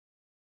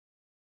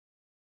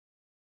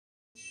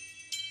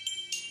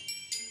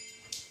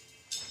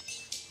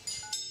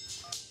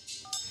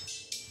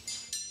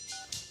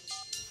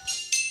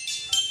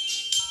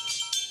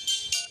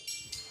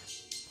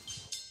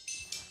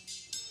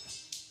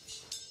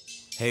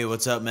Hey,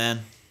 what's up, man?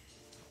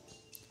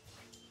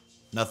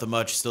 Nothing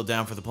much. Still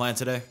down for the plan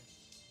today?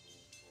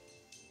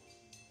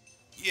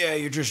 Yeah,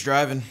 you're just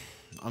driving.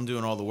 I'm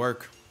doing all the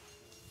work.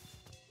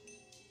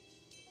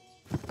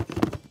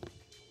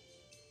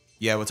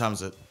 Yeah, what time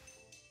is it?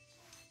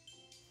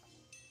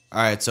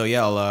 Alright, so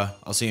yeah,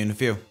 I'll see you in a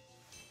few.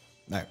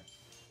 Alright.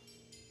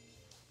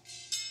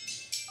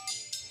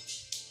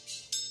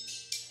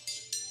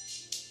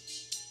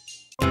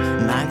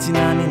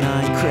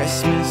 $19.99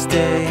 Christmas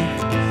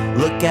Day.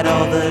 Look at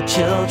all the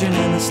children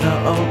in the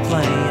snow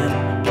playing.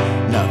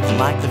 Nothing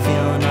like the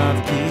feeling of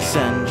peace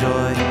and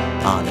joy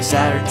on a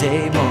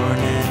Saturday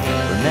morning.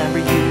 Remember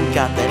you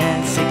got that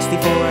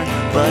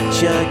N64, but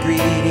your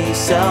greedy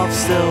self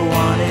still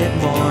wanted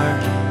more.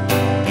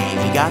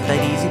 Amy got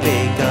that easy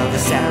bake oven,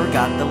 Sarah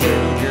got the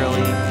little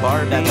girly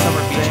Barbie. That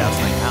summer beach house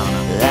thing, I don't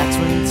know. That's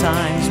when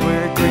times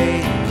were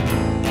great,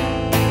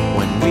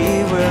 when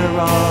we were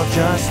all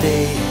just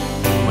 8.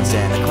 When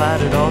Santa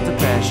clouded all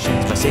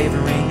depressions by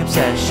savoring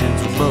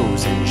obsessions with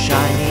bows and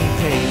shiny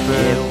paper.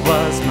 It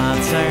was my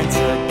turn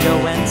to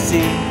go and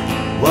see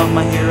what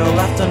my hero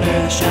left under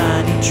the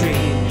shiny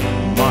tree.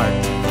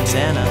 Marked from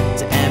Santa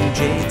to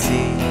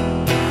MJT.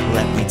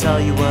 Let me tell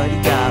you what he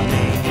got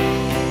me.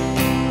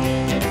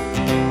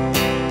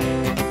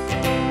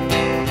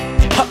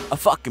 A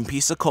fucking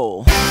piece of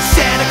coal.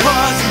 Santa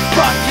Claus, you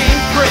fucking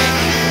prick.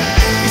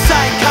 Your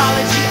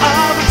psychology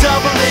of a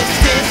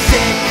double-list is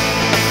sick.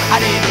 I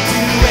didn't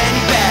do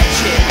any bad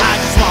shit, I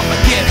just want my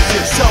gifts.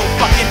 You're so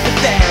fucking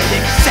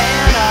pathetic.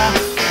 Santa,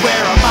 where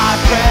are my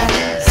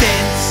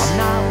presents? I'm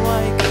not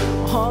like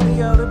all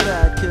the other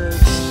bad kids.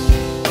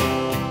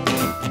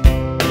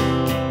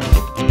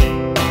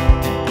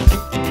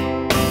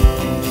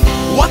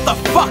 What the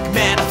fuck,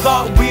 man? I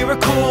thought we were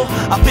cool.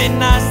 I've been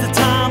nice the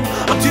time.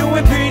 I'm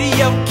doing pretty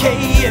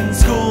okay in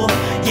school.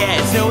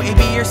 Yeah, it's no A,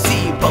 B, or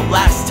C, but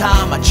last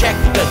time I checked,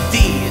 the D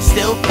is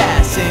still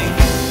passing.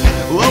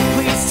 Oh,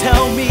 please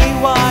tell me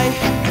why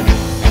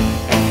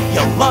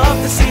you'll love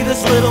to see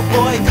this little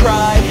boy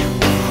cry.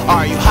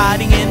 Are you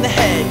hiding in the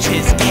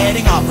hedges,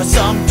 getting off of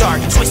some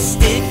dark,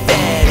 twisted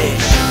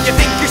fetish? You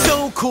think you're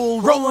so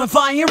cool, rolling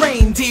flying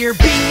reindeer,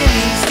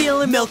 B&E,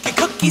 stealing milk and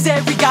cookies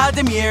every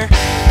goddamn year.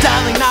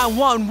 Dialing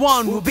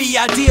 911 will be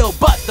ideal,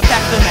 but the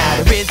fact of the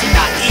matter is you're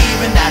not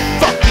even that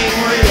fucking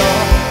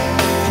real.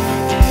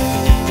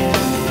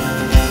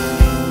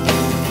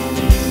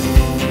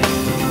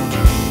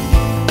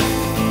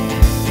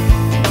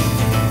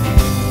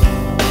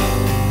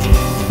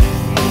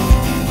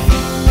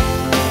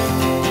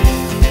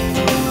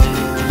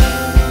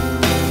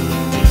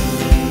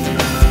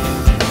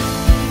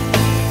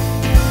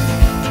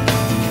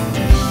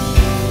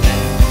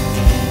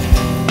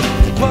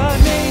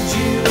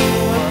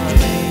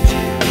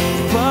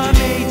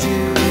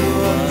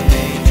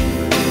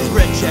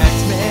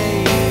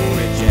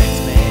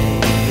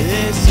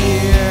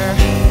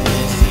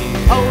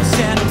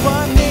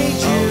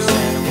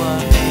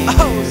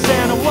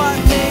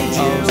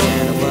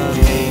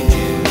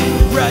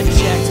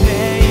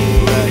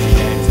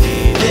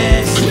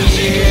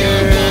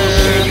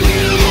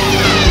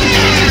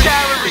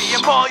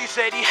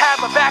 Said you have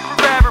my back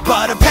forever,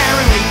 but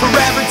apparently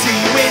forever to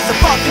you is a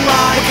fucking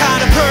lie. What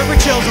kind of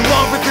pervert children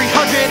roam for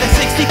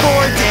 364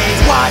 days,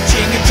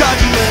 watching and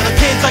judging little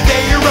kids like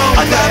they're your own?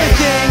 Another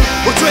thing,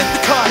 what's with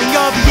the cutting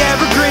of the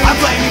evergreen? I'm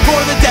blaming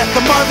for the death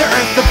of Mother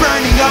Earth, the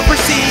burning of her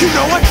sea. You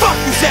know what, fuck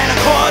you Santa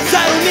Claus,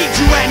 I don't need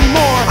you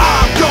anymore.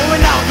 I'm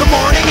going out in the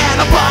morning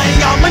and I'm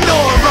buying a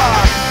menorah.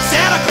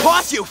 Santa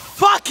Claus, you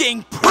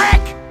fucking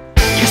prick!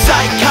 Your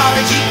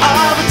psychology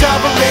of a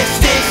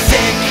double-list is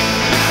sick.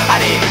 I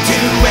didn't do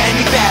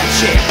any bad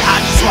shit, I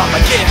just want my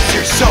gifts.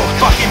 You're so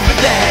fucking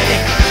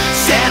pathetic.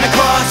 Santa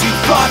Claus, you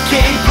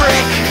fucking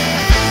prick.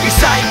 Your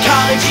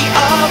psychology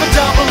of a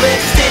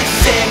double-list is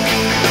sick.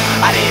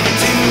 I didn't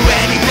do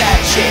any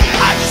bad shit,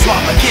 I just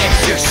want my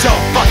gifts. You're so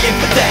fucking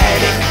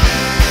pathetic.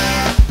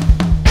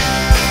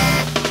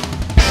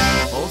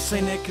 Old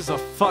Saint Nick is a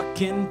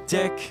fucking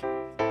dick.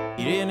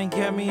 He didn't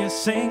get me a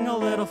single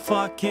little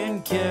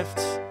fucking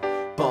gift.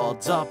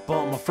 Balled up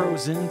all my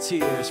frozen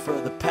tears for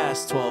the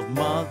past 12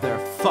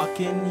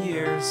 motherfucking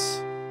years.